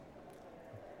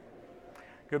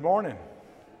Good morning.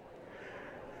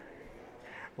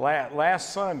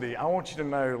 Last Sunday, I want you to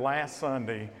know, last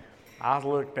Sunday, I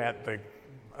looked at the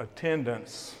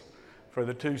attendance for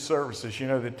the two services. You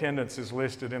know, the attendance is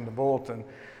listed in the bulletin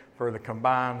for the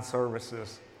combined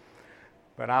services.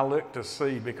 But I looked to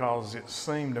see because it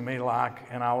seemed to me like,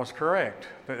 and I was correct,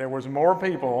 that there was more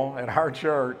people at our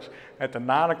church at the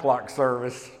 9 o'clock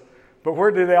service, but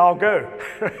where did they all go?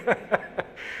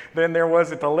 Than there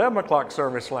was at the 11 o'clock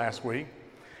service last week.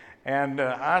 And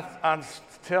I was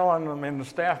telling them in the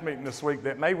staff meeting this week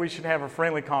that maybe we should have a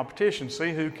friendly competition,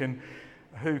 see who can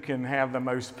have the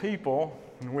most people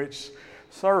in which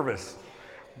service.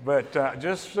 But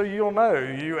just so you'll know,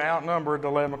 you outnumbered the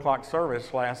 11 o'clock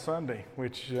service last Sunday,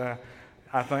 which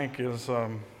I think is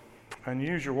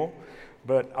unusual,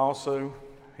 but also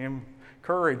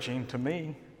encouraging to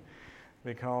me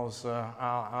because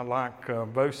I like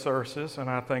both services, and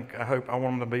I want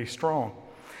them to be strong.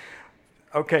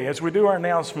 Okay, as we do our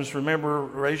announcements, remember,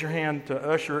 raise your hand to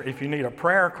usher if you need a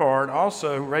prayer card.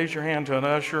 Also, raise your hand to an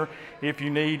usher if you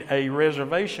need a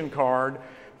reservation card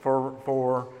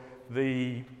for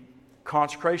the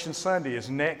Consecration Sunday is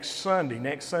next Sunday.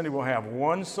 Next Sunday we'll have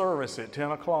one service at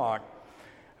 10 o'clock.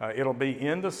 It'll be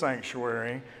in the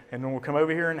sanctuary, and then we'll come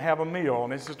over here and have a meal.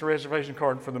 And this is the reservation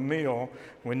card for the meal.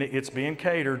 When it's being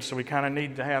catered, so we kind of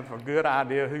need to have a good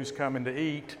idea who's coming to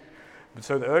eat.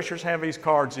 So the ushers have these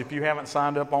cards. If you haven't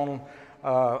signed up on them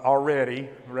already,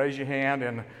 raise your hand,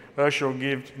 and the usher will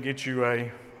get you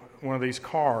one of these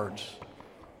cards.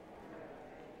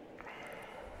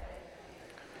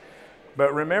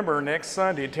 But remember, next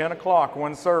Sunday at 10 o'clock,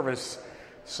 one service.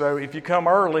 So if you come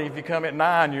early, if you come at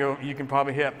 9, you can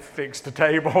probably help fix the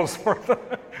tables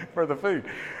for the food.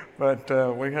 But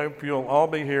we hope you'll all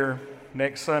be here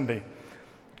next Sunday.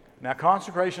 Now,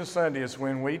 Consecration Sunday is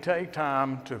when we take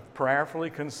time to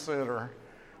prayerfully consider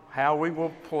how we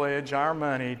will pledge our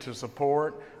money to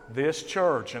support this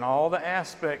church and all the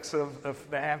aspects that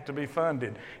have to be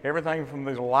funded. Everything from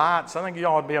the lights. I think you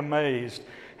ought to be amazed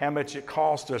how much it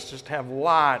costs us just to have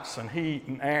lights and heat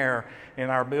and air in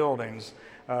our buildings.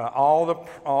 All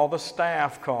the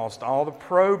staff cost, all the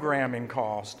programming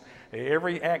cost,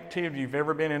 every activity you've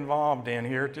ever been involved in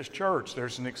here at this church,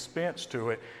 there's an expense to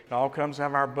it. It all comes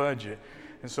out of our budget.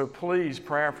 And so please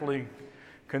prayerfully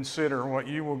consider what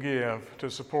you will give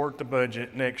to support the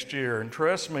budget next year. And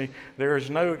trust me, there is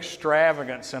no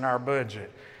extravagance in our budget.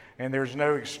 And there's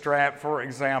no for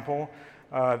example,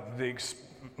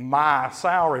 my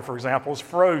salary, for example, is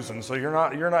frozen, so you're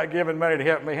not giving money to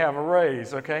help me have a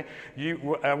raise, okay?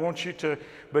 I want you to,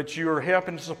 but you are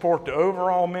helping to support the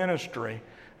overall ministry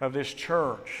of this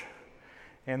church,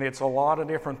 and it's a lot of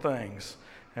different things.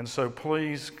 And so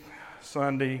please,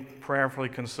 Sunday, prayerfully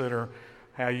consider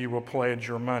how you will pledge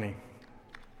your money.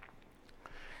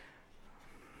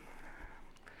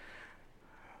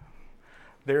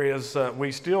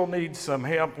 We still need some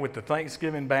help with the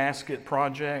Thanksgiving basket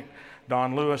project.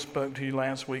 Don Lewis spoke to you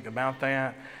last week about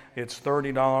that. It's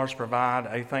 $30 to provide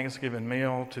a Thanksgiving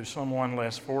meal to someone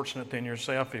less fortunate than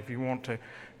yourself. If you want to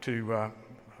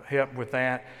help with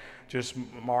that, just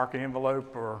mark an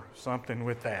envelope or something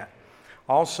with that.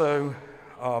 Also,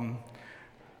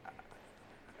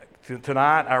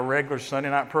 tonight, our regular Sunday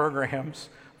night programs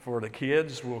for the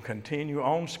kids will continue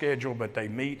on schedule, but they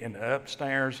meet in the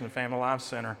upstairs in the Family Life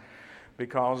Center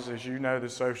because, as you know, the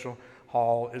social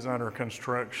hall is under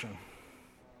construction.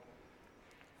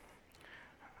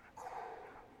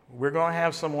 We're going to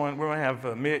have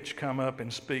Mitch come up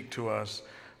and speak to us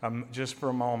just for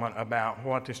a moment about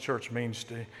what this church means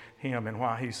to him and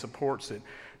why he supports it.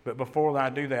 But before I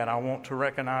do that, I want to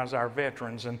recognize our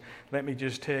veterans. And let me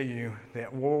just tell you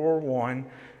that World War I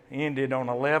ended on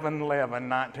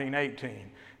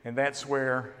 11/11/1918. And that's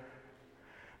where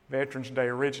Veterans Day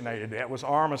originated. That was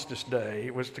Armistice Day.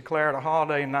 It was declared a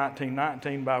holiday in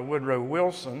 1919 by Woodrow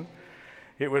Wilson.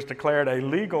 It was declared a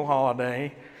legal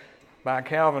holiday by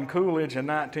Calvin Coolidge in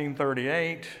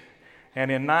 1938. And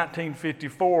in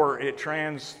 1954, it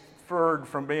transferred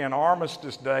from being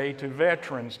Armistice Day to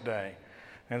Veterans Day.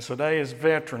 And today is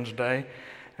Veterans Day.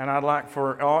 And I'd like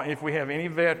if we have any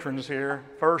veterans here,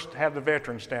 first have the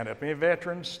veterans stand up. Any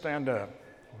veterans, stand up.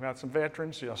 We've got some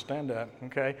veterans, y'all stand up,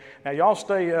 okay? Now y'all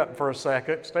stay up for a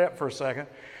second,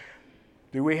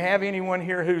 Do we have anyone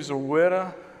here who's a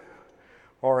widow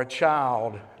or a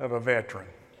child of a veteran?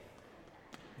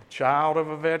 Child of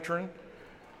a veteran?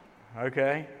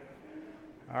 Okay.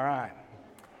 All right.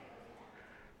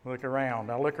 Look around.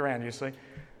 Now look around, you see.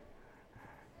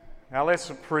 Now let's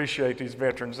appreciate these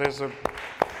veterans.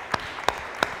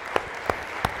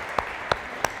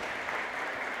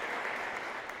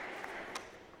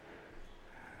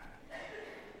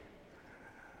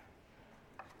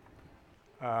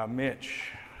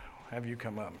 Mitch, have you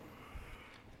come up.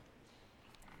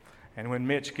 And when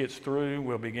Mitch gets through,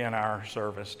 we'll begin our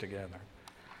service together.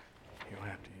 You'll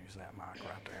have to use that mic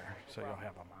right there, so you'll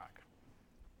have a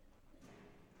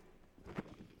mic.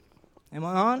 Am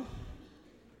I on?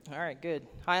 All right, good.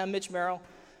 Hi, I'm Mitch Merrill.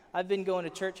 I've been going to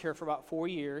church here for about 4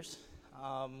 years.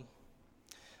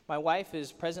 My wife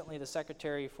is presently the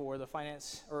secretary for the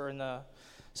in the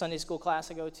Sunday school class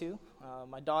I go to.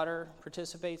 My daughter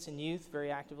participates in youth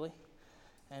very actively.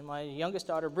 And my youngest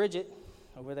daughter, Bridget,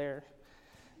 over there,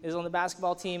 is on the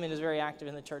basketball team and is very active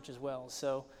in the church as well.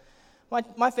 So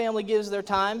my family gives their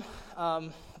time.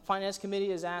 Finance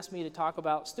committee has asked me to talk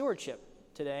about stewardship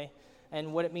today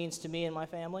and what it means to me and my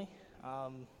family.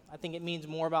 I think it means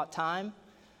more about time.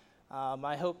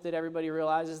 I hope that everybody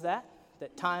realizes that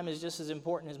time is just as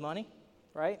important as money,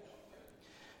 right?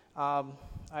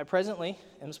 I presently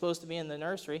am supposed to be in the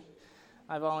nursery.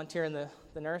 I volunteer in the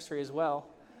nursery as well,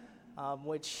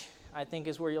 which I think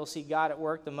is where you'll see God at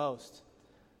work the most.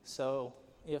 So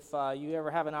if you ever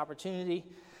have an opportunity,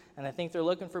 and I think they're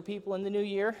looking for people in the new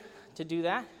year to do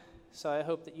that, so I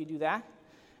hope that you do that.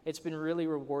 It's been really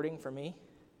rewarding for me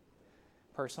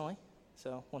personally,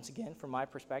 so once again, from my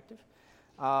perspective.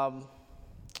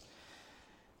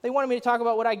 They wanted me to talk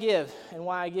about what I give and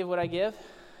why I give what I give.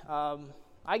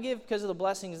 I give because of the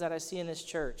blessings that I see in this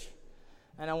church,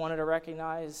 and I wanted to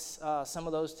recognize some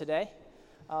of those today.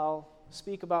 I'll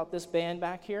speak about this band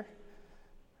back here.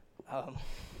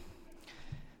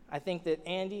 I think that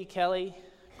Andy, Kelly,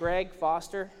 Greg,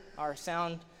 Foster, our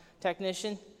sound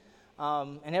technician,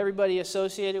 and everybody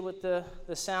associated with the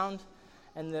sound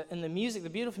and the music, the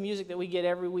beautiful music that we get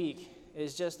every week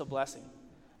is just a blessing.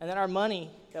 And then our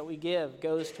money that we give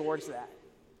goes towards that.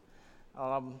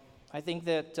 I think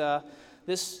that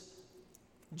this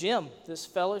gym, this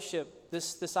fellowship,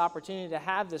 this opportunity to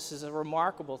have this is a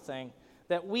remarkable thing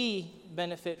that we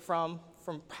benefit from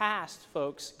past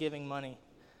folks giving money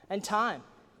and time.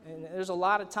 And there's a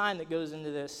lot of time that goes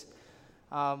into this.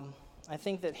 I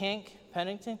think that Hank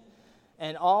Pennington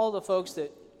and all the folks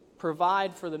that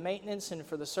provide for the maintenance and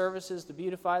for the services to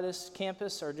beautify this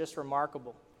campus are just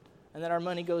remarkable. And that our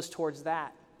money goes towards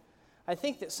that. I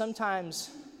think that sometimes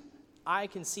I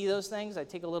can see those things. I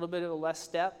take a little bit of a less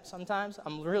step sometimes.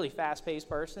 I'm a really fast-paced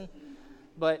person.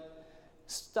 But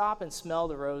stop and smell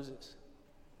the roses.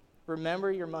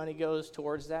 Remember your money goes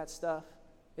towards that stuff.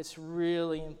 It's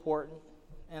really important.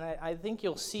 And I think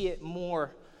you'll see it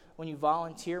more when you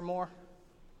volunteer more,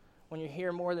 when you're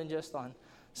here more than just on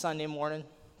Sunday morning.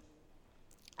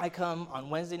 I come on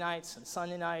Wednesday nights and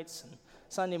Sunday nights and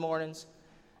Sunday mornings.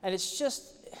 And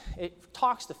it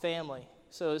talks to family.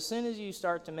 So as soon as you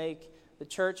start to make the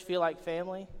church feel like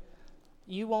family,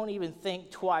 you won't even think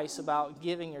twice about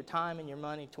giving your time and your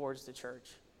money towards the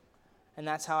church. And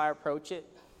that's how I approach it.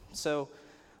 So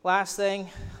last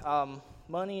thing,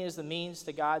 money is the means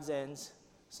to God's ends.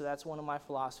 So that's one of my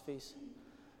philosophies.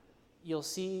 You'll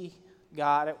see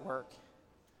God at work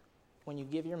when you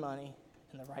give your money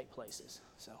in the right places.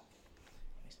 So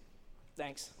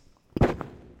thanks.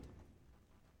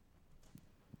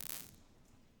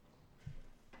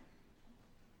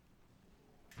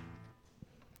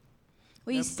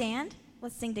 Will you stand?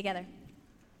 Let's sing together.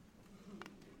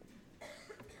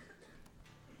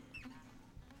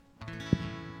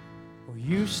 Well,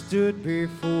 you stood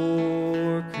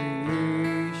before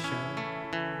creation,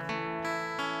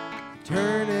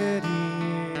 eternity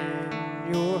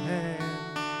in your hand.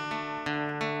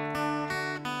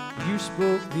 You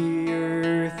spoke the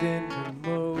earth into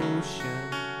motion,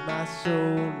 my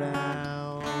soul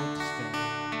now stands.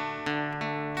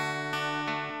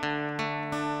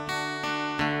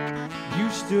 You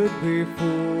stood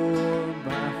before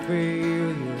my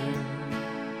failure,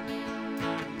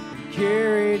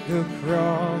 carried the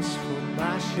cross for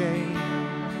my shame.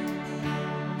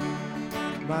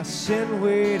 My sin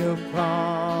weighed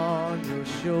upon your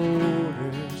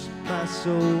shoulders, my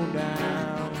soul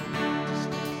now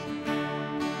stands.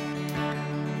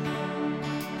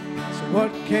 So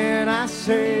what can I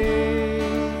say?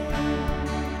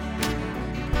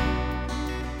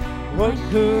 What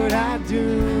could I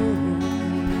do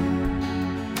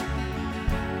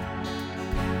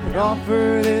but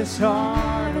offer this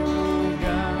heart, oh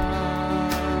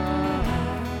God,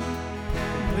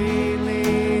 completely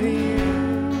to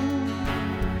you?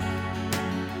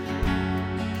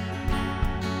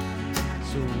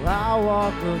 So I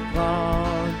walk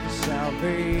upon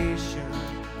salvation,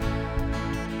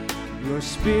 your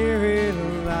spirit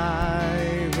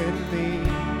alive in me.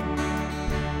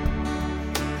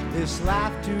 This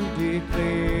life to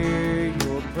declare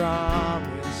your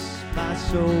promise, my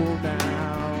soul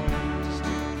now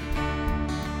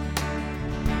stands.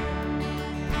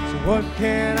 what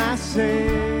can I say?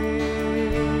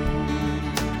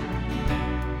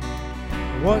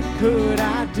 What could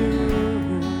I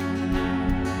do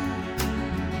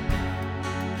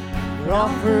but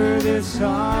offer this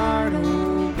heart,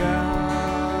 oh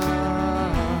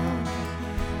God,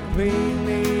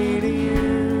 completely to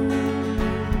you?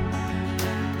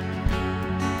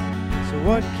 So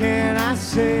what can I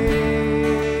say?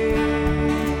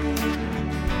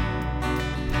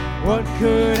 What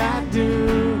could I do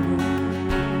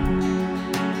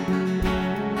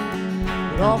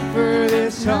but offer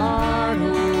this heart,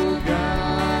 oh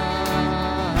God,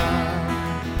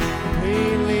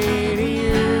 completely to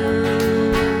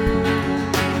you?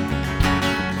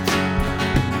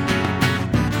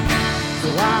 So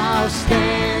I'll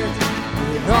stand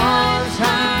with arms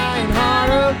high and heart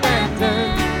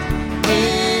abandoned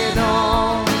in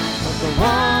awe of the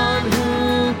one who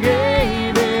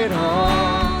gave it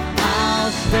all.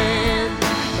 I'll stand,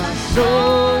 my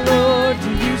soul, Lord, to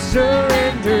you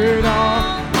surrendered all.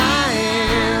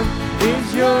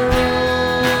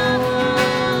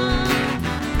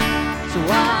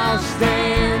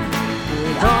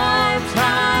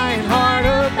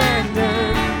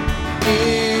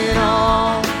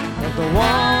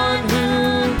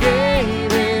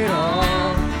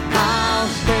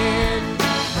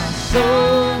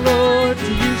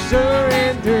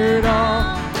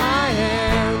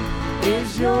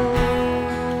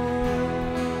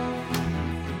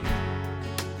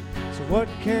 What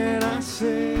can I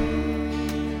say?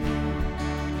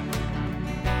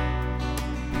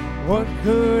 What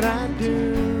could I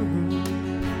do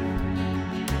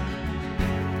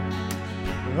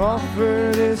but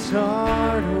offer this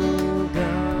heart, oh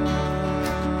God,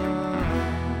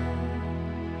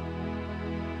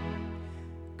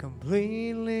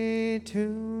 completely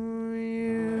to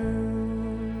you?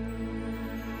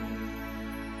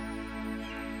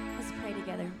 Let's pray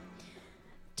together.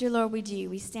 Dear Lord, we do.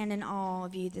 We stand in awe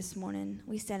of you this morning.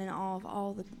 We stand in awe of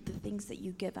all the things that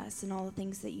you give us and all the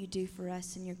things that you do for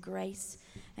us and your grace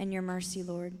and your mercy,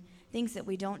 Lord. Things that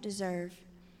we don't deserve.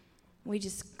 We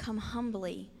just come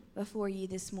humbly before you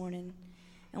this morning,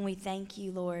 and we thank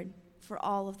you, Lord, for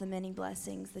all of the many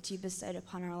blessings that you bestowed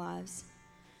upon our lives.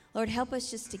 Lord, help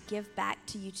us just to give back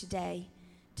to you today,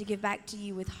 to give back to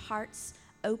you with hearts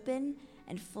open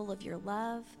and full of your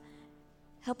love.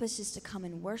 Help us just to come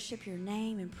and worship your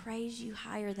name and praise you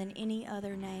higher than any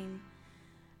other name.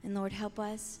 And Lord, help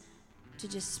us to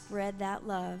just spread that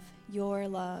love, your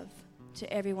love, to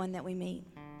everyone that we meet.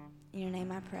 In your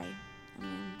name I pray.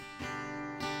 Amen.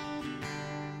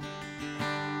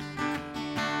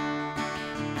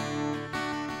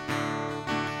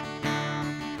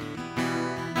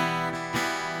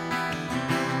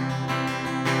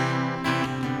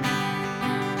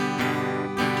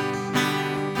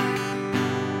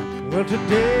 Well,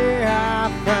 today I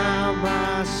found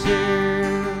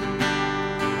myself,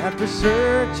 after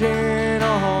searching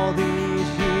all these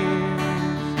years,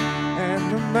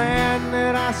 and the man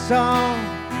that I saw,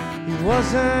 he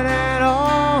wasn't at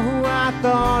all who I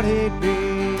thought he'd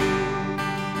be.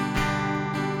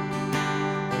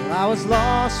 Well, I was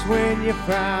lost when you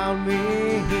found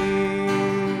me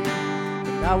here,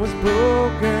 and I was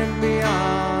broken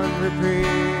beyond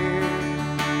repair.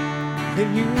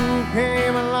 Then you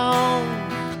came along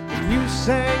and you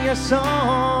sang your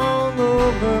song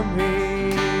over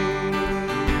me.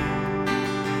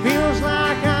 Feels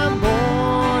like I'm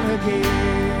born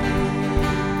again.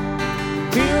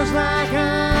 Feels like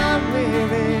I'm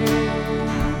living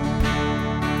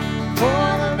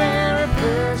for the very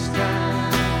first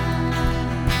time.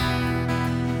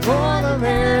 For the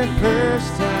very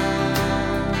first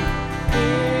time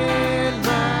in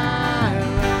my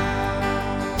life.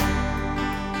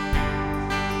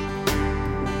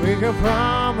 Make a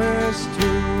promise to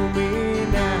me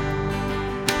now,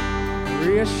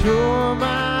 reassure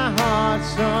my heart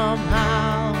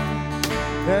somehow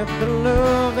that the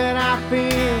love that I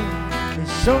feel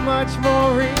is so much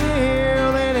more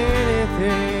real than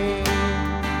anything.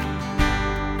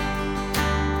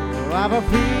 Oh, I've a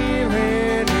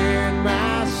feeling in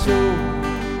my soul,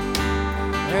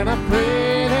 and I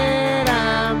pray that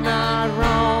I'm not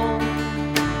wrong,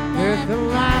 that the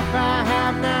life I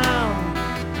have now,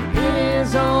 it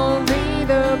is only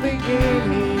the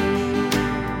beginning.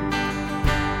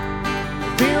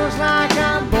 Feels like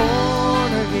I'm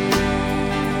born again.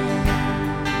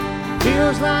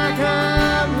 Feels like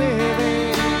I'm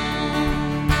living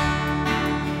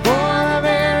for the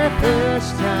very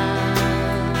first time.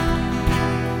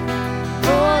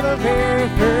 For the very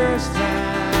first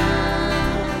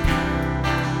time.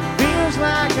 Feels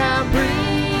like I'm breathing.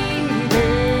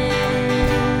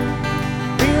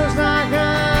 Feels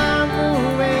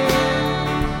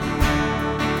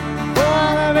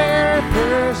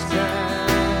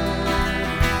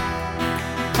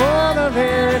the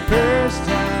very first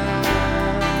time.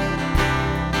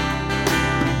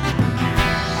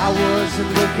 I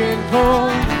wasn't looking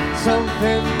for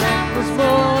something that was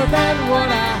more than what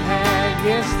I had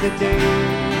yesterday.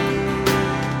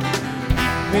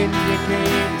 Then you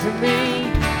came to me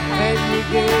and you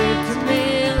gave to me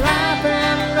life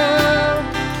and love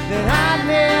that I'd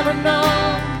never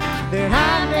known, that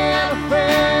I never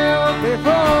felt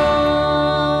before.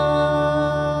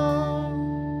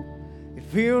 It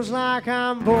feels like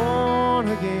I'm born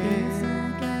again.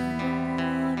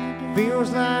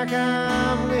 Feels like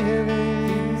I'm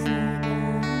living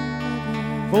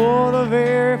for the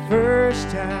very first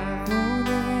time.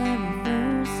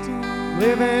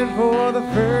 Living for the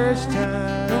first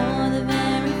time.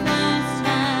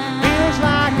 Feels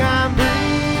like I'm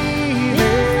breathing.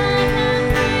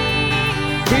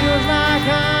 Feels like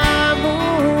I'm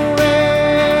moving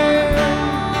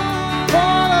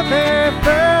for the very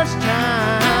first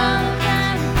time.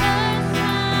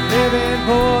 Living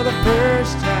for the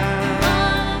first time.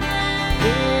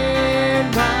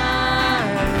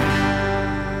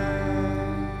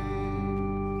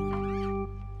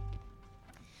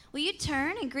 Will you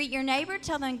turn and greet your neighbor,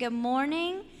 tell them good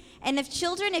morning, and if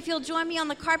children, if you'll join me on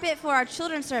the carpet for our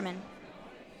children's sermon.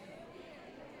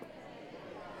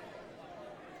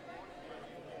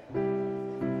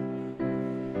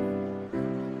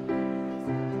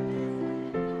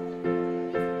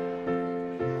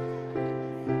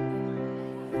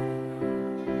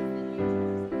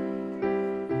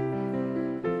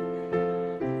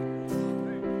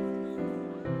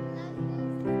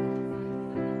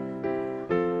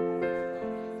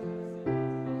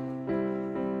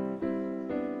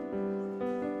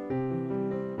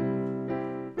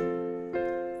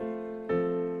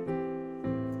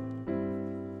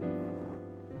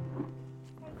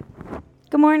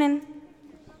 Good morning.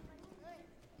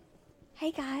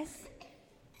 Hey, guys.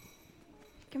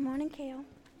 Good morning, Kale.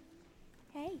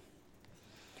 Hey.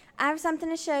 I have something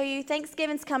to show you.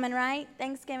 Thanksgiving's coming, right?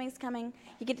 Thanksgiving's coming.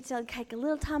 You get to take a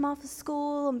little time off of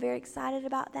school. I'm very excited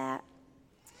about that.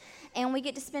 And we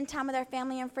get to spend time with our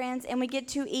family and friends, and we get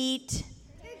to eat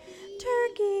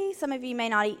turkey. Some of you may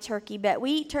not eat turkey, but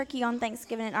we eat turkey on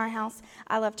Thanksgiving in our house.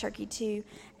 I love turkey, too.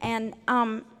 And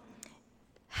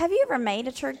have you ever made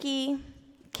a turkey?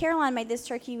 Caroline made this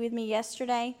turkey with me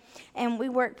yesterday, and we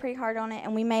worked pretty hard on it,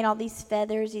 and we made all these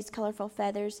feathers, these colorful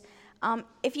feathers.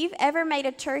 If you've ever made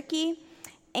a turkey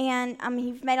and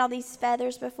you've made all these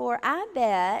feathers before, I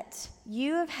bet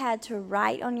you have had to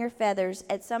write on your feathers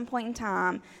at some point in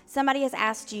time. Somebody has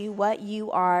asked you what you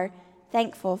are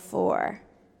thankful for.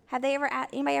 Have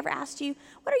anybody ever asked you,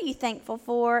 what are you thankful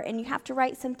for? And you have to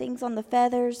write some things on the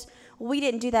feathers. Well, we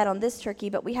didn't do that on this turkey,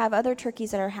 but we have other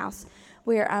turkeys at our house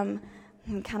where I'm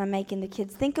kind of making the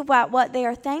kids think about what they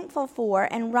are thankful for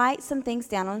and write some things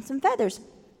down on some feathers.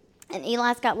 And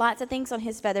Eli's got lots of things on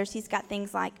his feathers. He's got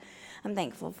things like, I'm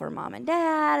thankful for mom and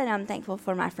dad, and I'm thankful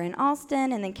for my friend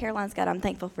Austin, and then Caroline's got, I'm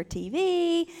thankful for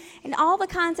TV, and all the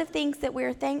kinds of things that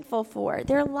we're thankful for.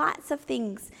 There are lots of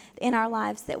things in our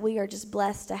lives that we are just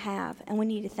blessed to have, and we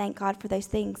need to thank God for those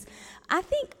things. I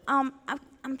think, I'm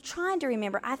trying to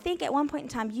remember, I think at one point in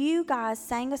time, you guys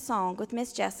sang a song with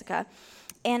Miss Jessica,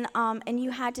 and you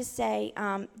had to say,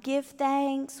 give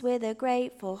thanks with a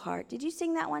grateful heart. Did you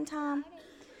sing that one time?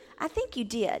 I think you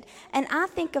did. And I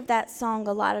think of that song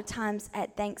a lot of times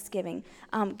at Thanksgiving,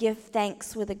 give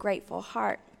thanks with a grateful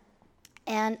heart.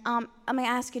 And I'm going to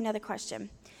ask you another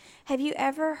question. Have you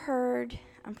ever heard,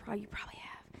 you probably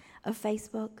have, of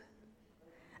Facebook?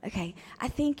 Okay, I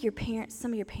think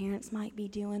some of your parents might be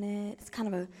doing it. It's kind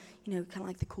of kind of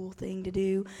like the cool thing to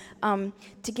do,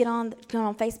 to get on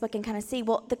Facebook and kind of see.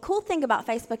 Well, the cool thing about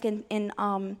Facebook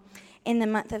in the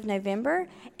month of November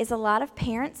is a lot of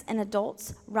parents and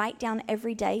adults write down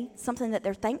every day something that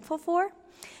they're thankful for.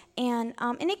 And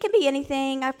it can be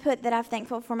anything. I've put that I'm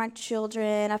thankful for my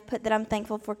children. I've put that I'm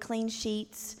thankful for clean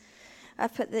sheets.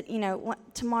 I've put that,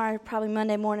 tomorrow, probably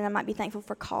Monday morning, I might be thankful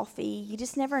for coffee. You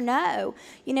just never know.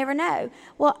 You never know.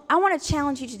 Well, I want to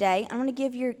challenge you today. I want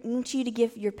you to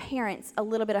give your parents a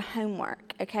little bit of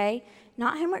homework, okay?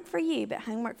 Not homework for you, but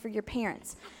homework for your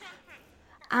parents.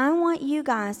 I want you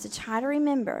guys to try to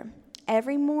remember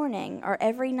every morning or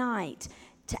every night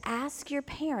to ask your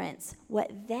parents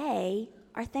what they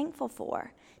are thankful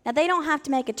for. Now, they don't have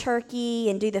to make a turkey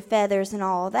and do the feathers and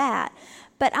all of that,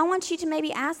 but I want you to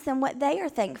maybe ask them what they are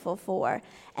thankful for.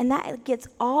 And that gets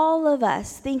all of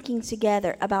us thinking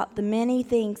together about the many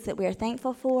things that we are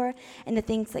thankful for and the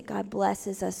things that God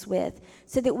blesses us with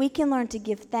so that we can learn to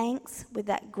give thanks with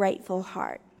that grateful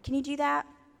heart. Can you do that?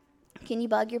 Can you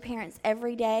bug your parents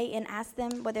every day and ask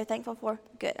them what they're thankful for?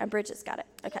 Good. Bridget's got it.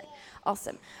 Okay.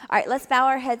 Awesome. All right, let's bow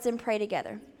our heads and pray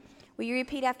together. Will you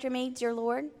repeat after me? Dear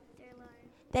Lord,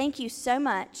 thank you so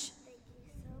much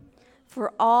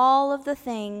for all of the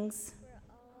things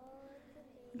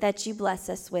that you bless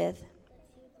us with.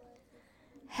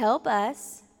 Help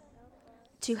us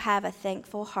to have a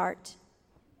thankful heart.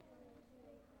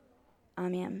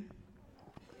 Amen.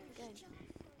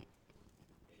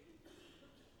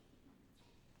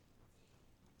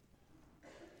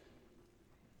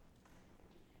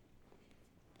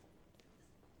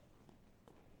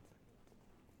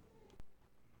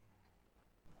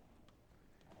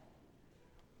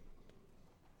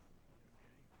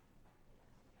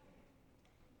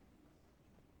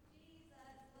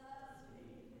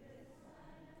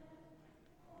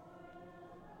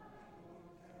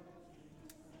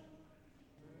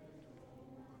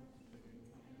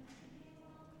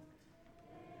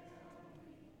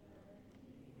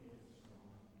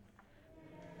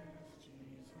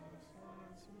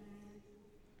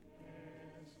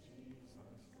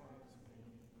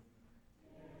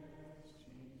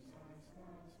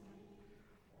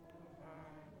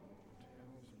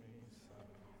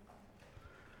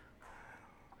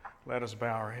 Let us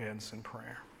bow our heads in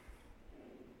prayer.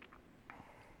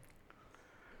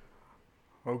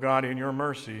 O God, in your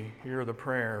mercy, hear the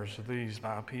prayers of these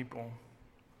thy people.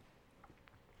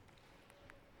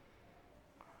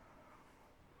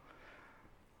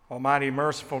 Almighty,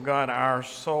 merciful God, our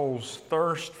souls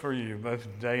thirst for you both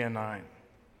day and night.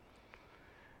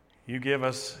 You give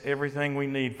us everything we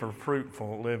need for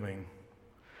fruitful living.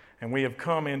 And we have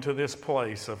come into this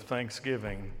place of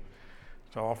thanksgiving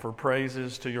to offer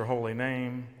praises to your holy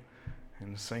name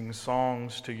and sing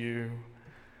songs to you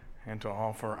and to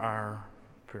offer our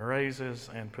praises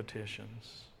and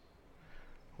petitions.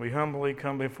 We humbly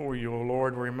come before you, O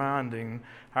Lord, reminding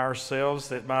ourselves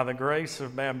that by the grace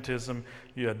of baptism,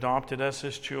 you adopted us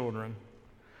as children.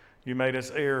 You made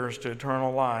us heirs to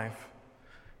eternal life,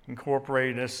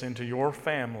 incorporated us into your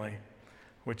family,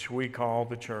 which we call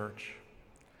the church.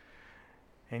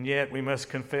 And yet we must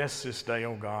confess this day,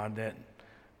 O God, that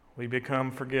we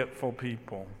become forgetful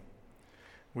people.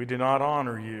 We do not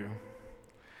honor you.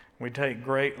 We take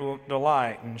great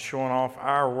delight in showing off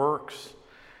our works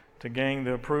to gain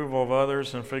the approval of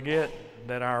others and forget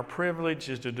that our privilege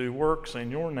is to do works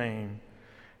in your name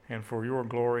and for your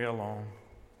glory alone.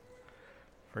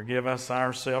 Forgive us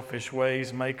our selfish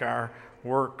ways, make our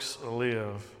works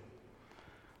live.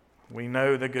 We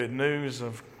know the good news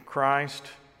of Christ.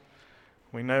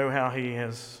 We know how he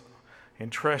has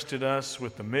entrusted us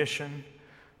with the mission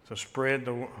to spread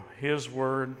his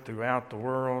word throughout the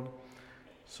world.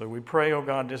 So we pray, oh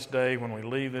God, this day when we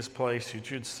leave this place,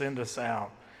 that you'd send us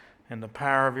out in the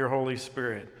power of your Holy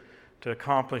Spirit to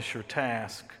accomplish your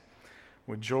task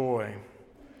with joy.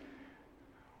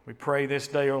 We pray this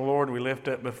day, oh Lord, we lift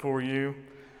up before you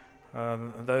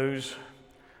those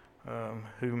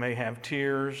who may have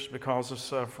tears because of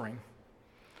suffering,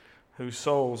 whose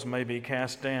souls may be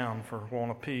cast down for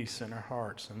want of peace in their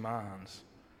hearts and minds.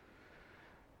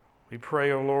 We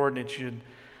pray, O Lord, that you'd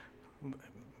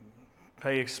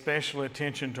pay special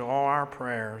attention to all our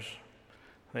prayers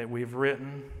that we've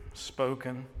written,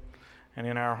 spoken, and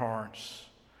in our hearts.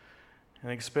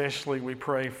 And especially we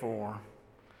pray for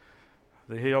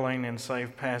the healing and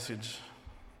safe passage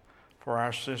for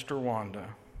our sister Wanda.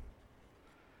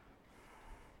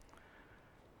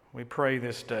 We pray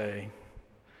this day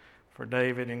for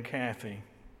David and Kathy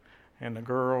and the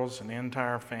girls and the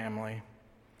entire family.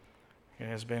 It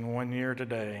has been 1 year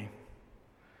today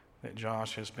that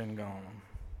Josh has been gone.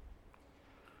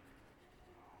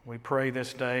 We pray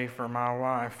this day for my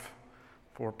wife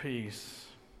for peace.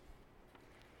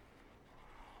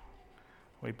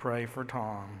 We pray for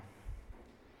Tom.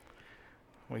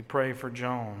 We pray for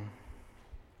Joan.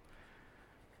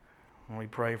 And we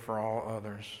pray for all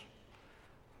others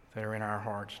that are in our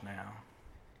hearts now.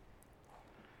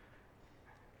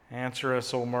 Answer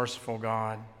us, O merciful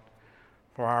God,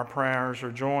 for our prayers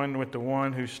are joined with the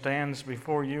one who stands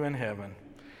before you in heaven,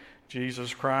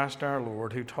 Jesus Christ our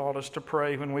Lord, who taught us to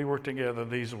pray when we were together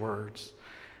these words: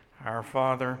 Our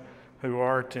Father, who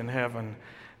art in heaven,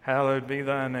 hallowed be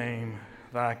thy name.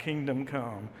 Thy kingdom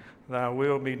come, thy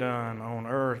will be done on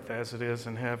earth as it is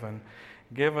in heaven.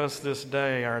 Give us this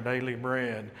day our daily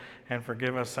bread, and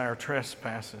forgive us our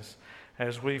trespasses,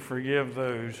 as we forgive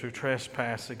those who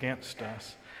trespass against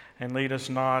us. And lead us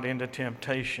not into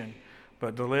temptation,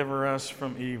 but deliver us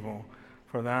from evil.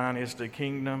 For thine is the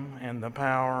kingdom and the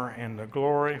power and the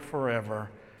glory forever.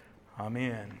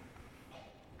 Amen.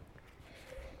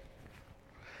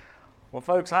 Well,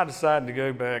 folks, I decided to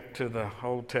go back to the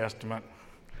Old Testament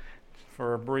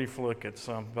for a brief look at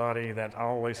somebody that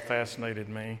always fascinated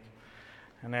me,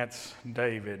 and that's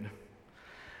David.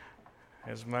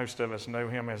 As most of us know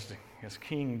him as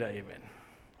King David.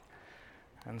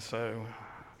 And so,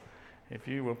 if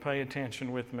you will pay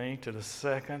attention with me to the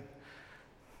second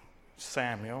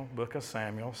book of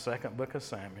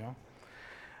Samuel,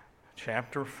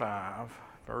 chapter 5,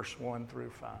 verse 1 through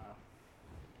 5.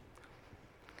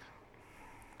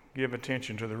 Give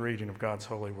attention to the reading of God's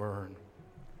holy word.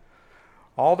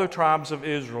 All the tribes of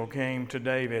Israel came to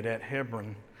David at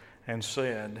Hebron and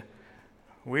said,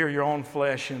 "We are your own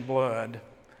flesh and blood.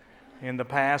 In the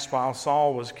past, while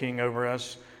Saul was king over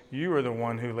us, you are the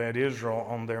one who led Israel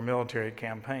on their military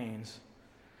campaigns.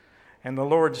 And the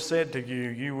Lord said to you,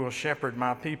 you will shepherd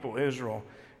my people Israel,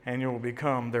 and you will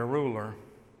become their ruler."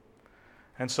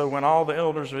 And so when all the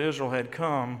elders of Israel had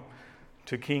come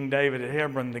to King David at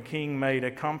Hebron, the king made a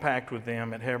compact with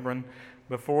them at Hebron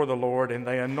before the Lord, and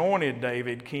they anointed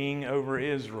David king over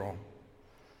Israel.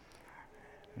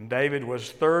 And David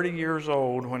was 30 years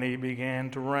old when he began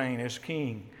to reign as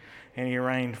king, and he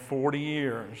reigned 40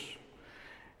 years.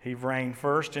 He reigned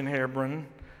first in Hebron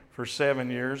for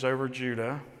 7 years over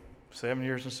Judah, 7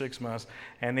 years and 6 months,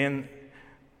 and then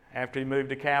after he moved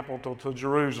the capital to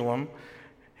Jerusalem,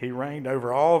 he reigned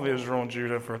over all of Israel and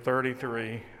Judah for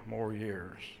 33 more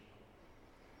years.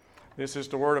 This is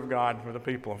the word of God for the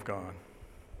people of God.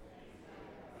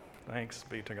 Thanks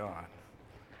be to God.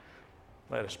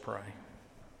 Let us pray.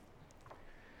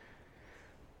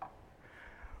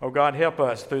 Oh God, help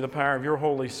us through the power of your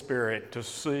Holy Spirit to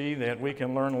see that we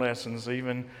can learn lessons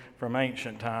even from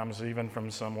ancient times, even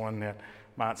from someone that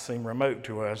might seem remote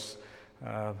to us,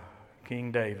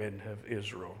 King David of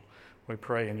Israel. We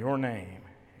pray in your name.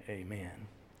 Amen.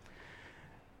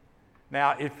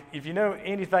 Now, if you know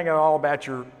anything at all about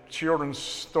your children's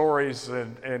stories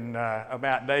and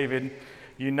about David,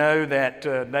 you know that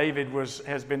David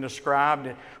has been described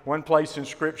in one place in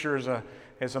Scripture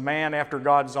as a man after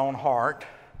God's own heart.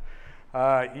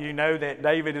 You know that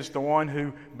David is the one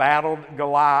who battled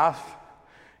Goliath.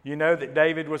 You know that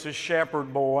David was a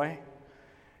shepherd boy.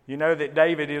 You know that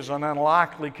David is an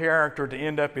unlikely character to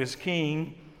end up as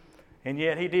king, and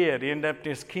yet he did end up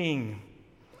as king.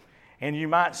 And you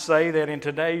might say that in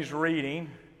today's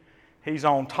reading, he's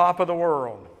on top of the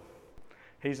world.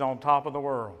 He's on top of the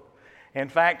world. In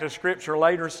fact, the Scripture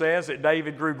later says that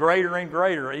David grew greater and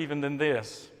greater even than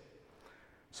this.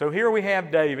 So here we have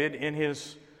David in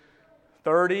his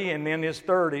 30 and in his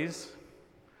 30s,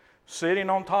 sitting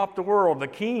on top of the world, the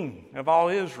king of all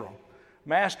Israel,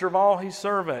 master of all he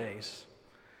surveys.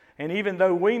 And even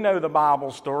though we know the Bible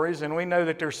stories and we know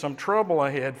that there's some trouble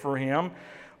ahead for him,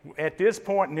 at this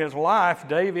point in his life,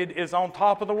 David is on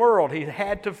top of the world. He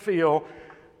had to feel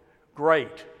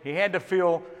great. He had to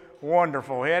feel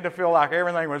wonderful. He had to feel like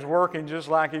everything was working just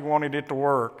like he wanted it to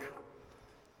work.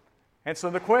 And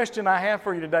so the question I have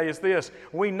for you today is this.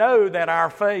 We know that our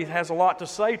faith has a lot to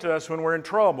say to us when we're in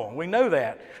trouble. We know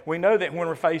that. We know that when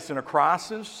we're facing a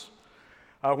crisis,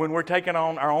 when we're taking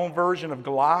on our own version of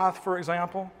Goliath, for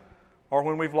example, or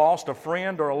when we've lost a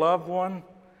friend or a loved one,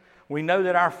 we know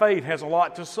that our faith has a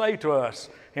lot to say to us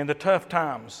in the tough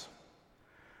times.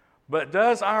 But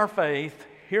does our faith,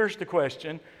 here's the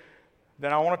question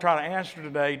that I want to try to answer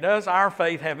today, does our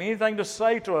faith have anything to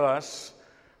say to us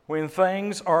when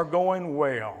things are going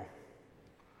well?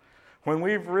 When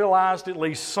we've realized at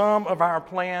least some of our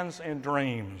plans and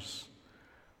dreams?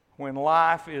 When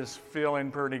life is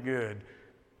feeling pretty good?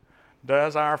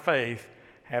 Does our faith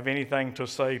have anything to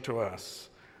say to us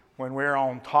when we're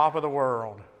on top of the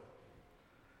world?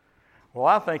 Well,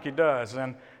 I think it does,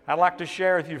 and I'd like to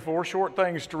share with you 4 short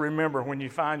things to remember when you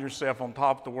find yourself on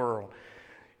top of the world.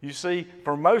 You see,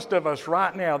 for most of us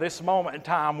right now, this moment in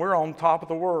time, we're on top of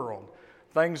the world.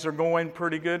 Things are going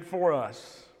pretty good for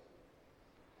us.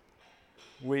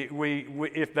 We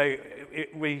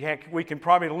can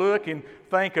probably look and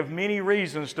think of many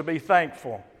reasons to be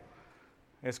thankful,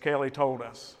 as Kelly told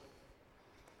us.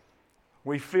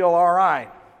 We feel all right.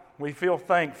 We feel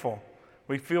thankful.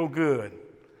 We feel good.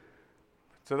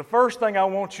 So the first thing I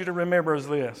want you to remember is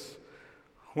this.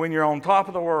 When you're on top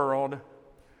of the world,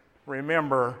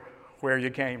 remember where you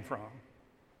came from.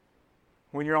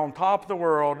 When you're on top of the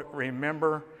world,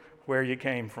 remember where you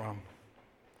came from.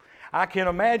 I can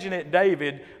imagine that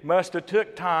David must have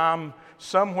took time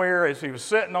somewhere as he was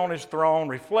sitting on his throne,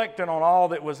 reflecting on all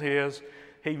that was his.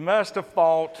 He must have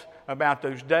thought about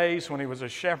those days when he was a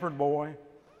shepherd boy,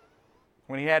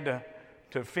 when he had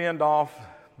to fend off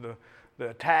the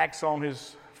attacks on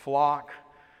his flock,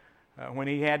 when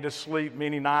he had to sleep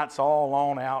many nights all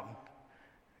alone out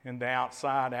in the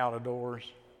outside, out of doors.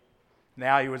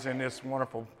 Now he was in this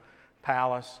wonderful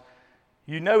palace.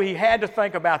 You know, he had to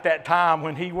think about that time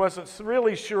when he wasn't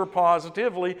really sure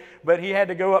positively, but he had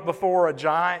to go up before a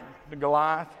giant,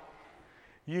 Goliath.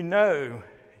 You know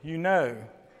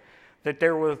that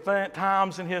there were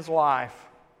times in his life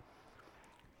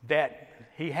that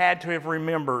he had to have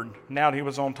remembered now that he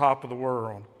was on top of the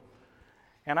world.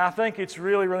 And I think it's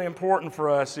really, really important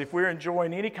for us, if we're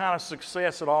enjoying any kind of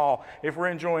success at all, if we're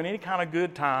enjoying any kind of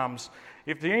good times,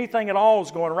 if anything at all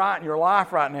is going right in your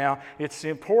life right now, it's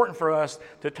important for us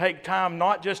to take time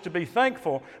not just to be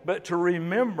thankful, but to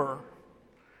remember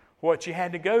what you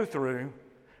had to go through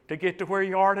to get to where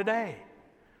you are today.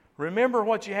 Remember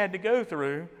what you had to go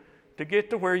through to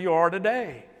get to where you are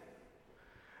today.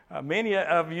 Many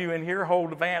of you in here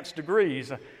hold advanced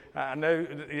degrees. I know,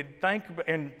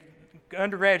 and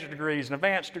undergraduate degrees and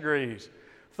advanced degrees.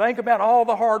 Think about all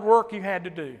the hard work you had to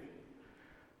do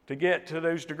to get to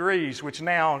those degrees, which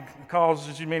now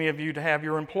causes many of you to have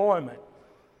your employment.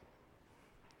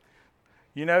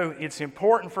 You know, it's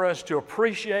important for us to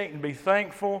appreciate and be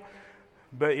thankful,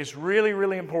 but it's really,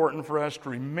 really important for us to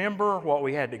remember what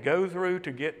we had to go through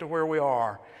to get to where we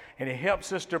are. And it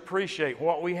helps us to appreciate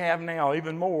what we have now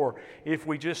even more if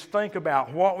we just think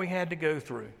about what we had to go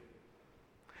through.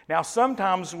 Now,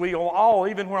 sometimes we'll all,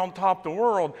 even when on top of the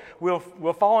world, we'll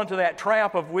fall into that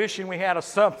trap of wishing we had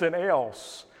something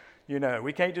else. You know,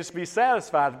 we can't just be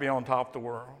satisfied to be on top of the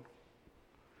world.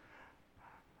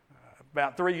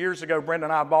 About 3 years ago, Brenda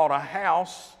and I bought a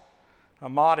house, a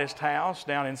modest house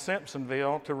down in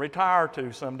Simpsonville to retire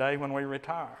to someday when we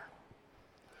retire.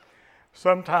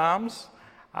 Sometimes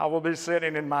I will be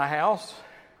sitting in my house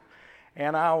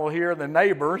and I will hear the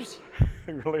neighbors,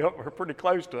 who are pretty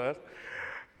close to us,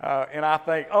 and I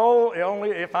think, oh, only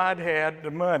if I'd had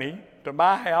the money to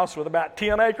buy a house with about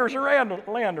 10 acres of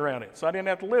land around it, so I didn't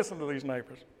have to listen to these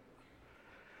neighbors.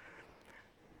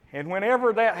 And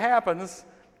whenever that happens,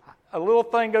 a little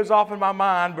thing goes off in my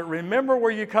mind, but remember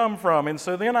where you come from. And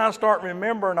so then I start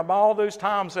remembering of all those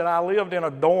times that I lived in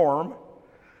a dorm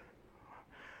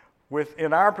with,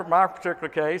 in my particular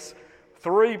case,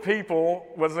 3 people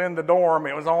was in the dorm.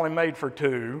 It was only made for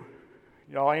 2.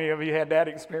 Y'all, any of you had that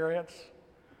experience?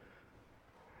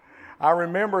 I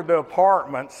remember the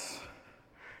apartments,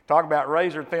 talk about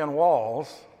razor-thin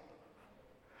walls.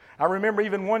 I remember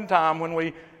even one time when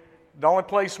the only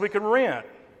place we could rent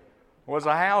was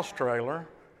a house trailer.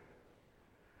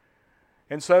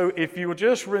 And so if you will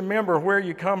just remember where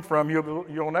you come from,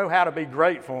 you'll know how to be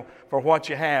grateful for what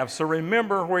you have. So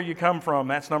remember where you come from.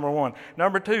 That's number 1.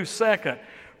 Number 2, second,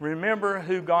 remember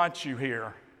who got you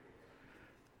here.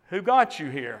 Who got you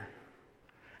here?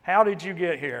 How did you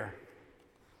get here?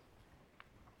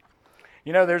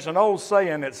 You know, there's an old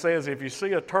saying that says if you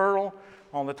see a turtle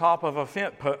on the top of a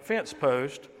fence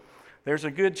post, there's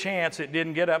a good chance it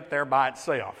didn't get up there by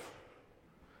itself.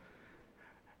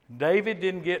 David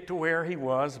didn't get to where he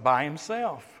was by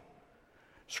himself.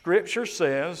 Scripture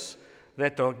says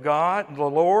that the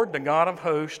Lord, the God of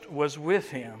hosts, was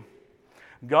with him.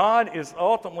 God is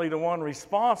ultimately the one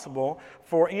responsible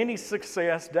for any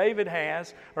success David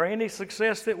has or any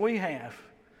success that we have.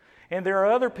 And there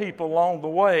are other people along the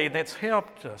way that's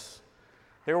helped us.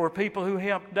 There were people who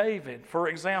helped David. For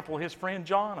example, his friend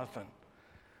Jonathan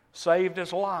saved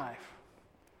his life.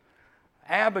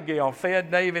 Abigail fed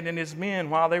David and his men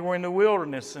while they were in the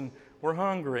wilderness and were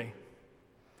hungry.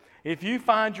 If you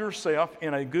find yourself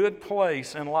in a good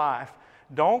place in life,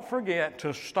 don't forget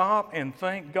to stop and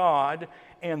thank God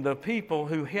and the people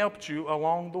who helped you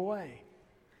along the way,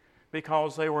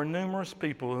 because there were numerous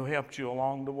people who helped you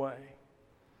along the way.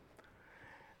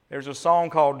 There's a song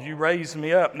called You Raise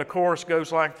Me Up, and the chorus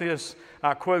goes like this.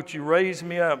 I quote, "You raise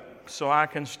me up so I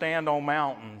can stand on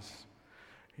mountains.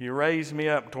 You raise me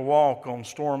up to walk on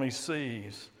stormy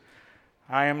seas.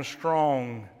 I am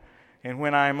strong, and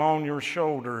when I am on your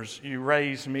shoulders, you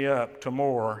raise me up to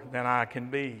more than I can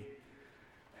be."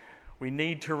 We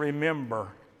need to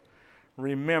remember,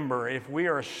 if we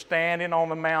are standing on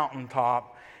the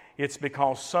mountaintop, it's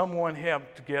because someone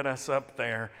helped to get us up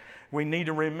there. We need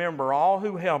to remember all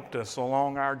who helped us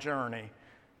along our journey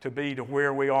to be to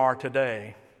where we are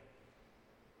today.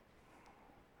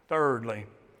 Thirdly,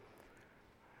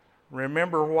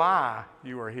 remember why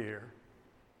you are here.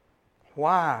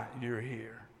 Why you're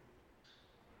here.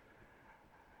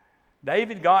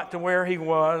 David got to where he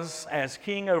was as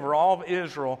king over all of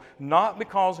Israel, not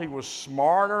because he was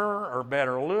smarter or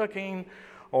better looking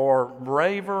or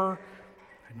braver.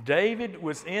 David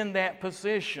was in that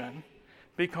position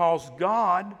because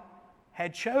God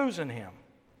had chosen him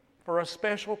for a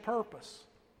special purpose.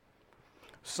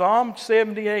 Psalm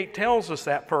 78 tells us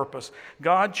that purpose.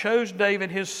 God chose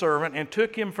David, his servant, and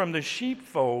took him from the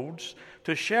sheepfolds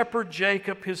to shepherd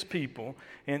Jacob, his people,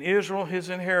 and Israel, his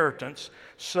inheritance.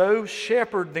 So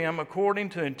shepherd them according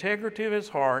to the integrity of his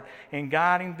heart and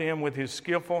guiding them with his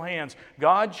skillful hands.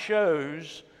 God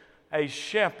chose a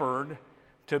shepherd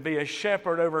to be a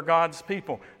shepherd over God's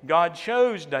people. God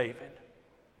chose David.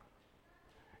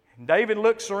 David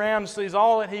looks around and sees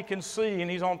all that he can see, and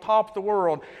he's on top of the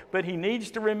world, but he needs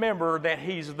to remember that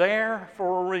he's there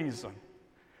for a reason.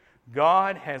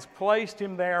 God has placed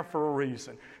him there for a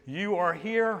reason. You are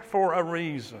here for a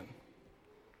reason.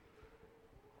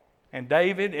 And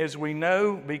David, as we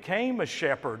know, became a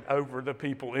shepherd over the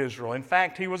people of Israel. In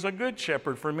fact, he was a good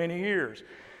shepherd for many years.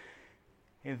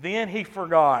 And then he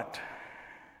forgot.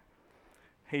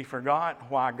 He forgot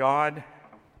why God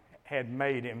had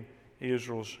made him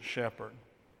Israel's shepherd.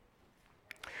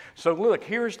 So look,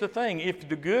 here's the thing.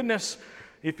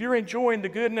 If you're enjoying the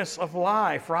goodness of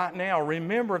life right now,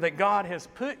 remember that God has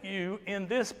put you in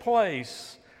this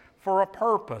place for a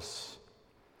purpose.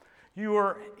 You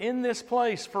are in this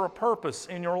place for a purpose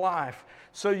in your life,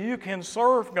 so you can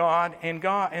serve God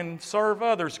and serve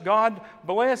others. God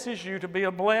blesses you to be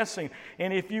a blessing.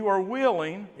 And if you are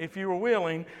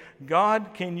willing, God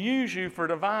can use you for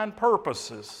divine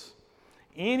purposes.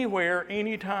 Anywhere,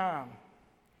 anytime.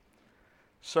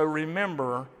 So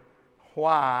remember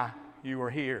why you are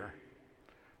here.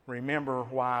 Remember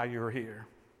why you're here.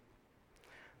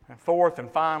 And fourth and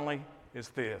finally is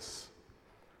this.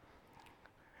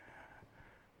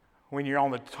 When you're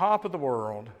on the top of the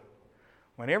world,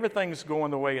 when everything's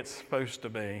going the way it's supposed to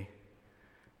be,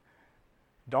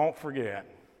 don't forget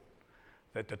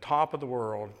that the top of the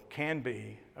world can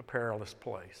be a perilous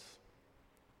place.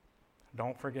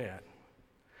 Don't forget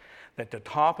that the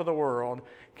top of the world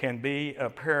can be a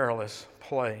perilous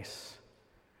place.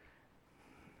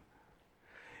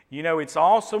 You know, it's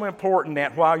also important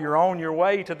that while you're on your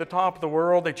way to the top of the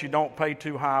world that you don't pay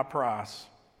too high a price.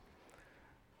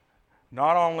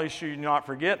 Not only should you not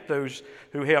forget those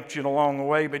who helped you along the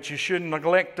way, but you shouldn't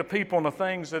neglect the people and the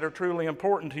things that are truly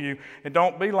important to you. And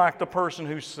don't be like the person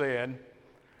who said,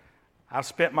 "I've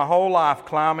spent my whole life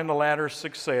climbing the ladder of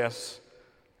success,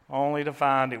 only to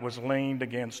find it was leaned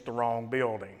against the wrong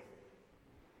building."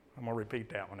 I'm going to repeat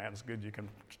that one. That's good. You can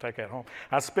take that home.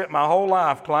 I spent my whole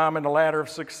life climbing the ladder of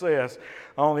success,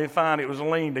 only to find it was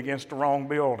leaned against the wrong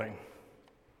building.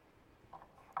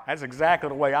 That's exactly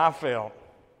the way I felt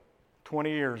 20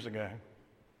 years ago,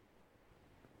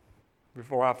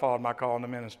 before I followed my call in the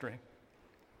ministry.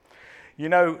 You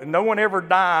know, no one ever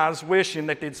dies wishing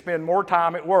that they'd spend more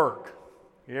time at work.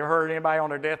 You ever heard anybody on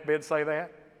their deathbed say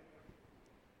that?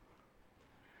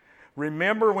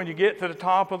 Remember when you get to the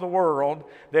top of the world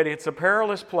that it's a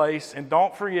perilous place, and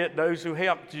don't forget those who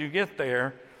helped you get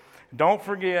there. Don't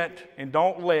forget and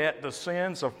don't let the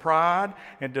sins of pride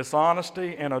and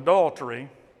dishonesty and adultery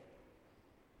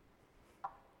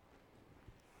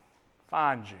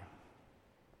find you.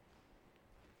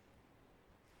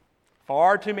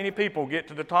 Far too many people get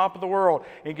to the top of the world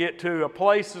and get to a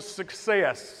place of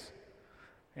success,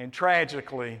 and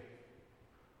tragically,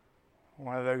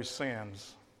 one of those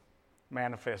sins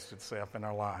manifests itself in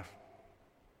their life.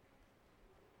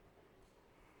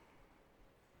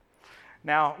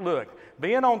 Now, look,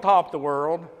 being on top of the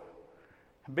world,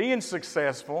 being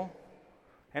successful,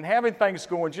 and having things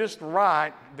going just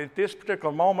right at this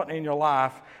particular moment in your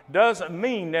life doesn't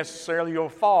mean necessarily you'll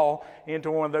fall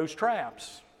into one of those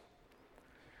traps.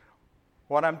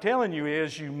 What I'm telling you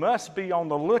is you must be on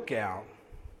the lookout,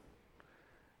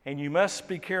 and you must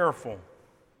be careful.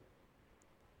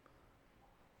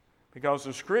 Because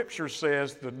the Scripture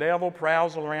says the devil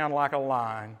prowls around like a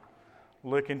lion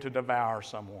looking to devour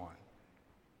someone.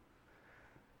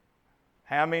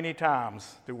 How many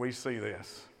times do we see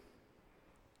this?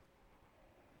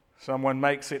 Someone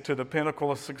makes it to the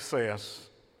pinnacle of success,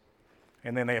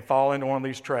 and then they fall into one of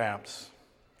these traps.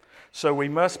 So we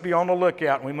must be on the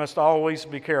lookout, and we must always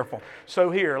be careful.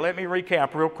 So here, let me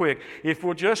recap real quick. If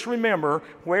we'll just remember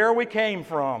where we came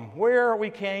from,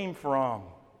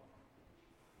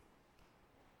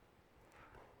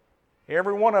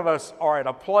 every one of us are at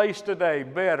a place today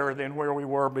better than where we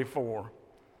were before.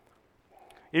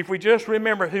 If we just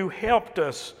remember who helped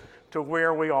us to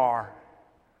where we are,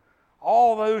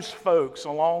 all those folks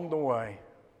along the way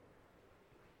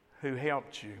who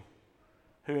helped you,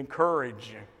 who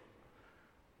encouraged you,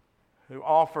 who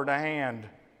offered a hand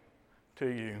to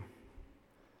you,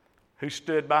 who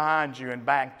stood behind you and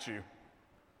backed you,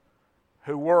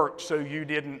 who worked so you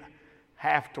didn't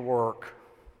have to work,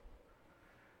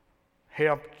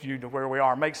 helped you to where we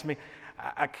are.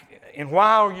 And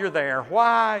while you're there,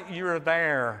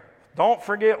 don't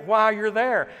forget why you're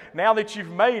there. Now that you've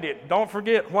made it, don't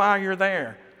forget why you're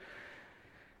there.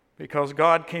 Because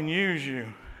God can use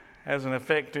you as an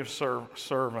effective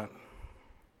servant.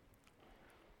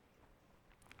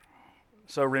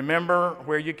 So remember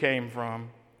where you came from.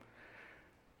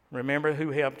 Remember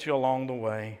who helped you along the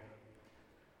way.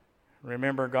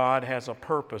 Remember God has a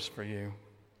purpose for you,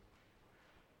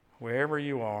 wherever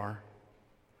you are.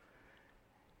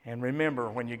 And remember,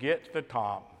 when you get to the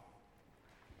top,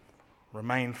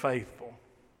 remain faithful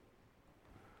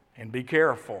and be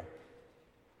careful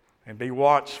and be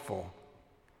watchful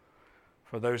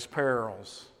for those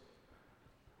perils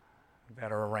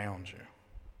that are around you.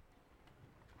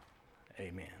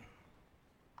 Amen.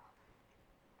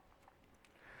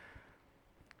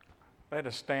 Let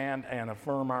us stand and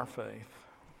affirm our faith.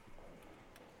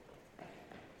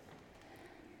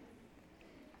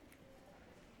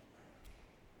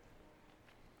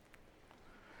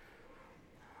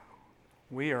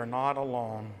 We are not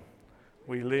alone.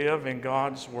 We live in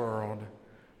God's world.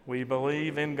 We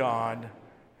believe in God,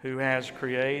 who has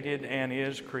created and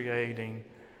is creating,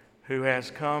 who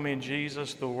has come in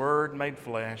Jesus, the Word made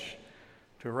flesh,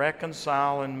 to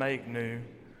reconcile and make new,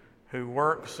 who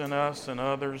works in us and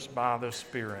others by the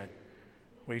Spirit.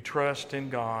 We trust in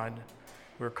God.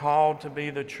 We're called to be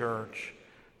the church,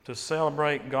 to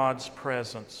celebrate God's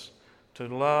presence, to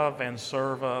love and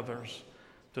serve others,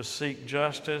 to seek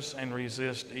justice and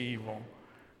resist evil,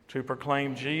 to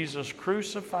proclaim Jesus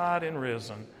crucified and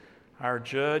risen, our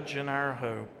judge and our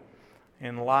hope.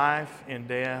 In life, in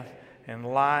death, and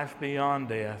life beyond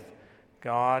death,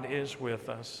 God is with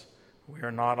us. We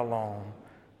are not alone.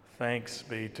 Thanks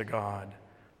be to God.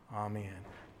 Amen.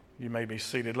 You may be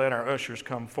seated. Let our ushers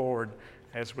come forward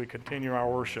as we continue our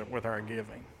worship with our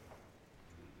giving.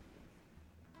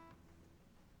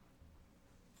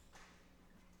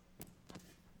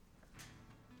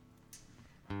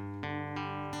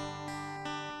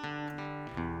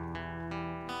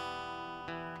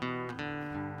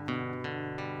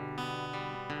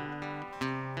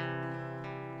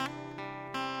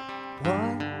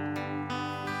 What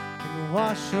can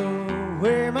wash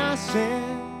away my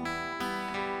sin?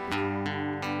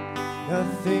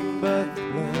 Nothing but the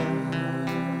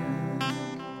blood.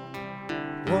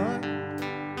 What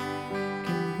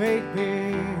can make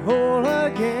me whole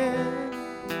again?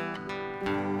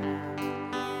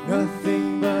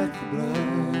 Nothing but the blood.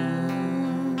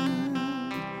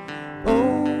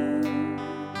 Oh,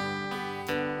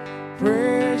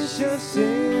 precious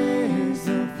is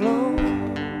the flow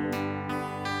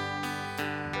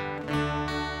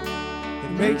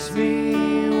makes me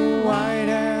white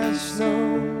as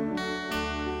snow.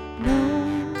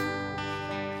 No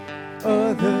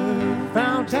other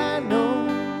fount I know,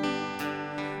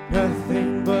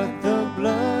 nothing but the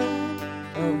blood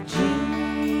of Jesus.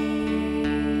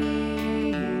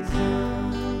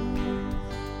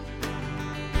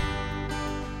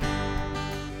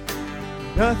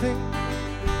 Nothing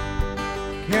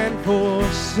can for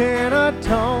sin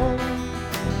atone,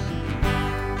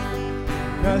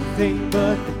 nothing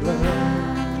but the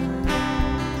blood.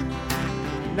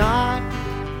 Not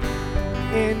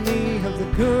any of the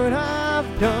good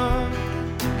I've done,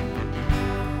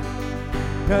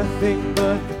 nothing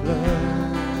but the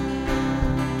blood.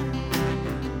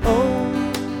 Oh,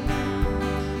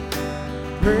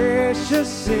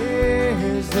 precious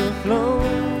is the flow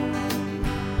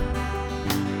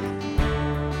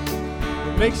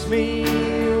that makes me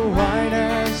white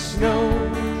as snow.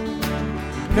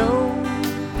 No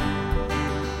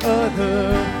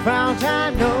other fount I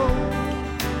know,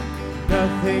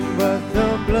 nothing but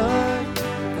the blood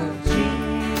of Jesus.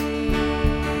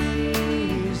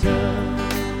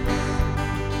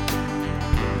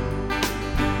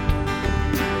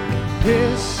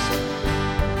 This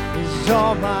is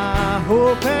all my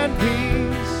hope and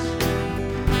peace,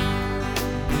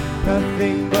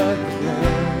 nothing but the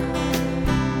blood.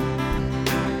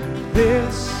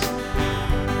 This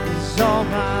is all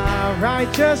my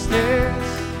righteousness,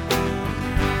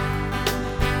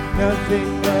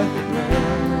 nothing but the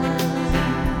blood.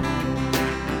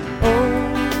 Oh,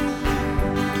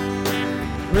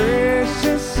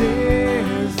 precious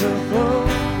is the flow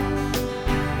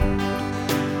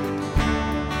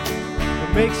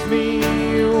that makes me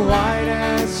white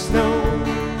as snow.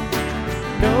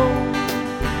 No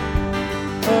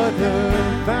other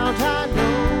fount I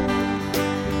know,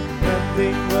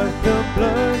 nothing but the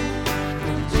blood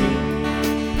of Jesus.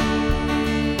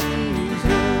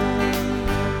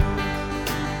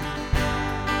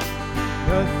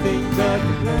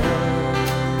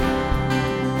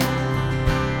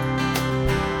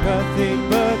 nothing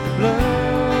but the blood,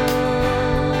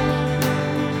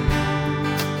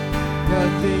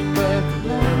 nothing but the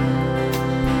blood.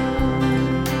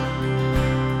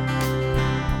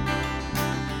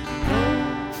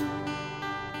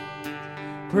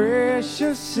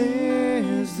 Precious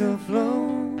is the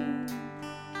flow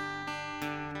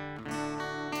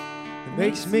that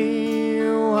makes me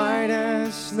white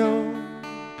as snow.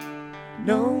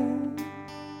 No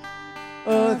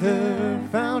other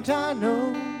fount I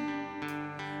know,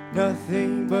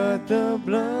 nothing but the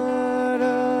blood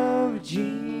of Jesus.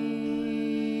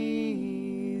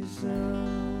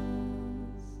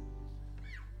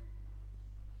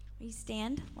 Will you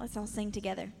stand? Let's all sing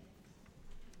together.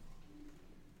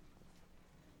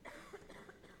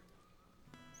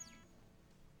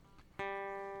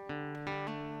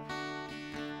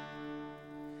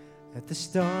 At the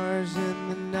stars in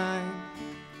the night,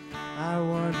 I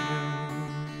wonder.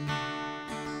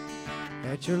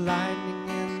 At your lightning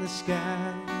in the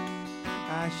sky,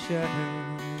 I shudder.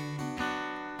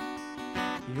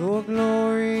 Your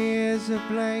glory is a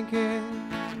blanket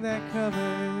that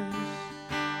covers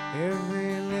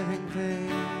every living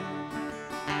thing.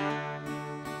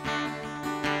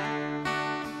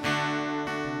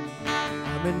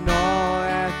 I'm in awe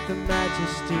at the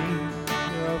majesty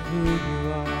of who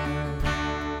you are.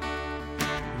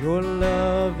 Your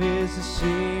love is a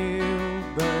seal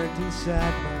burnt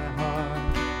inside my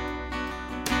heart.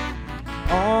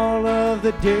 All of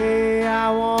the day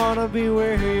I want to be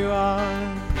where you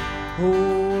are,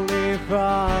 Holy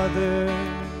Father.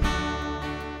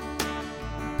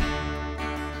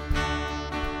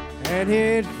 And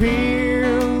it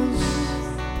feels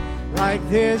like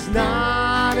there's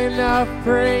not enough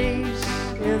praise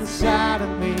inside of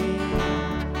me.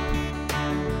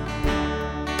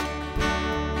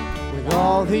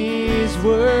 All these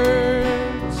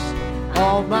words,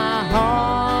 all my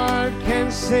heart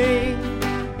can sing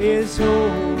is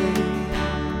holy.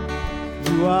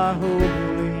 You are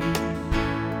holy.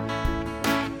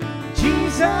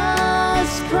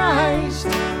 Jesus Christ,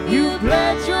 you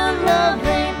bled your love,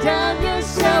 laid down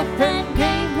yourself and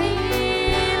gave me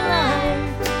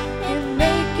life. In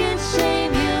naked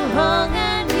shame you hung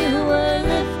and you were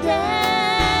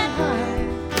lifted high.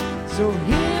 So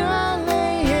here I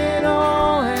lay it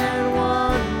all and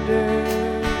wonder.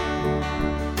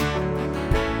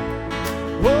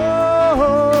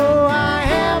 Oh, I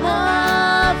am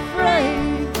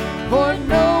afraid, for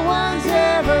no one's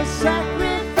ever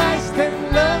sacrificed and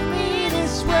loved me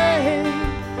this way.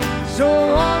 So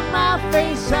on my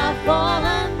face I fall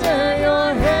under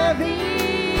your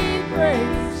heavy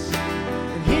grace,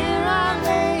 and here I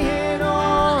lay it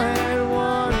all and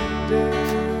wonder.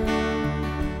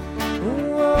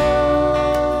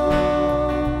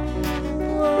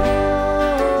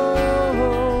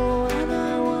 And I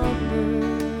wonder.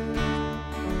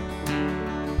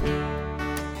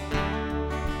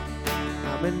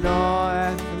 I'm in awe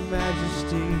at the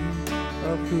majesty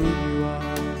of who you are.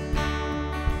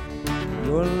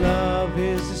 Your love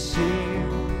is a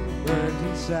seal burned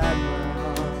inside my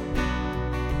heart.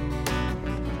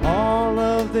 All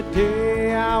of the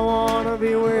day I want to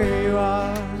be where you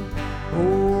are,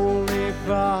 Holy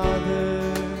Father.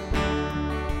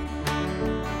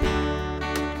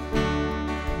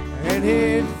 And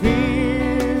it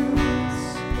feels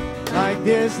like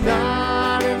there's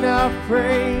not enough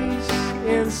praise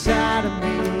inside of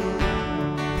me.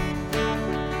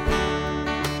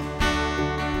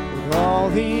 With all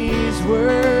these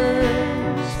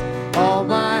words, all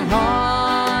my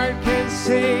heart can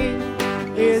sing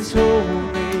is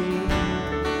holy.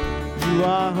 You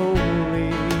are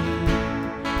holy.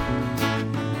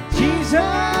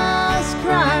 Jesus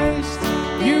Christ,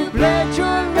 you bled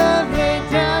your love, laid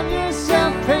down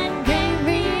yourself and gave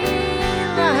me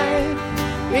life.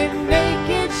 In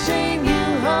naked shame you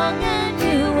hung and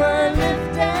you were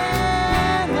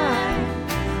lifted high.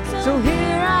 So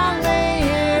here I lay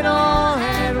it all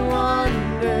and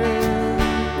wonder.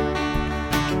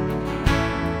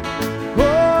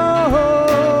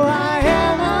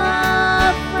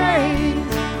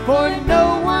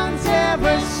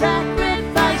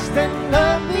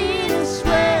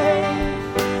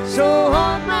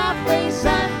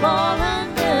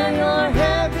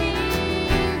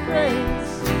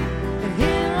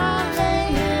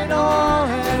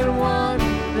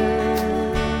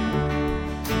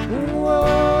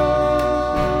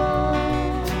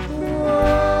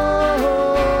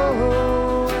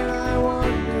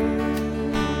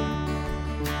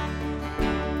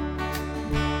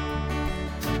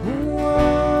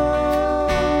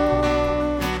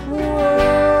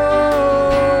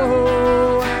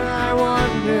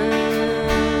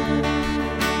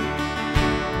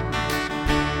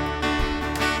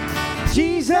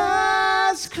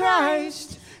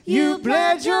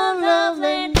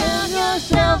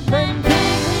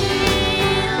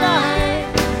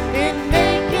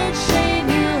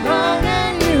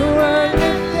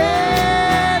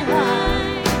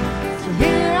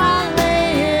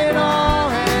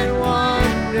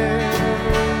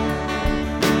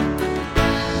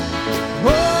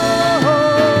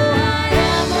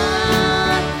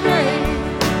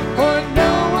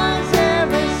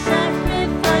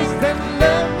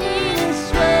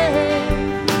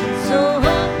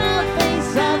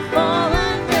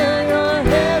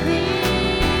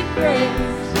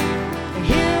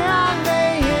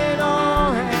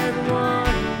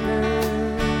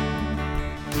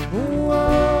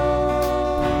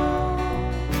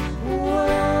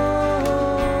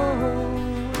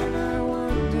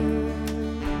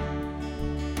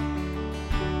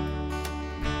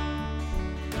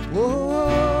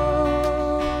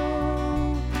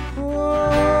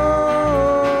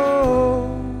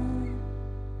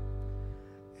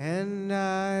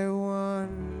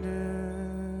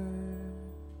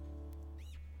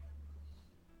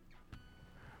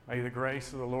 May the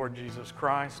grace of the Lord Jesus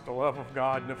Christ, the love of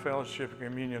God, and the fellowship and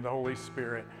communion of the Holy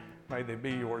Spirit, may they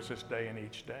be yours this day and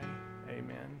each day.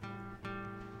 Amen.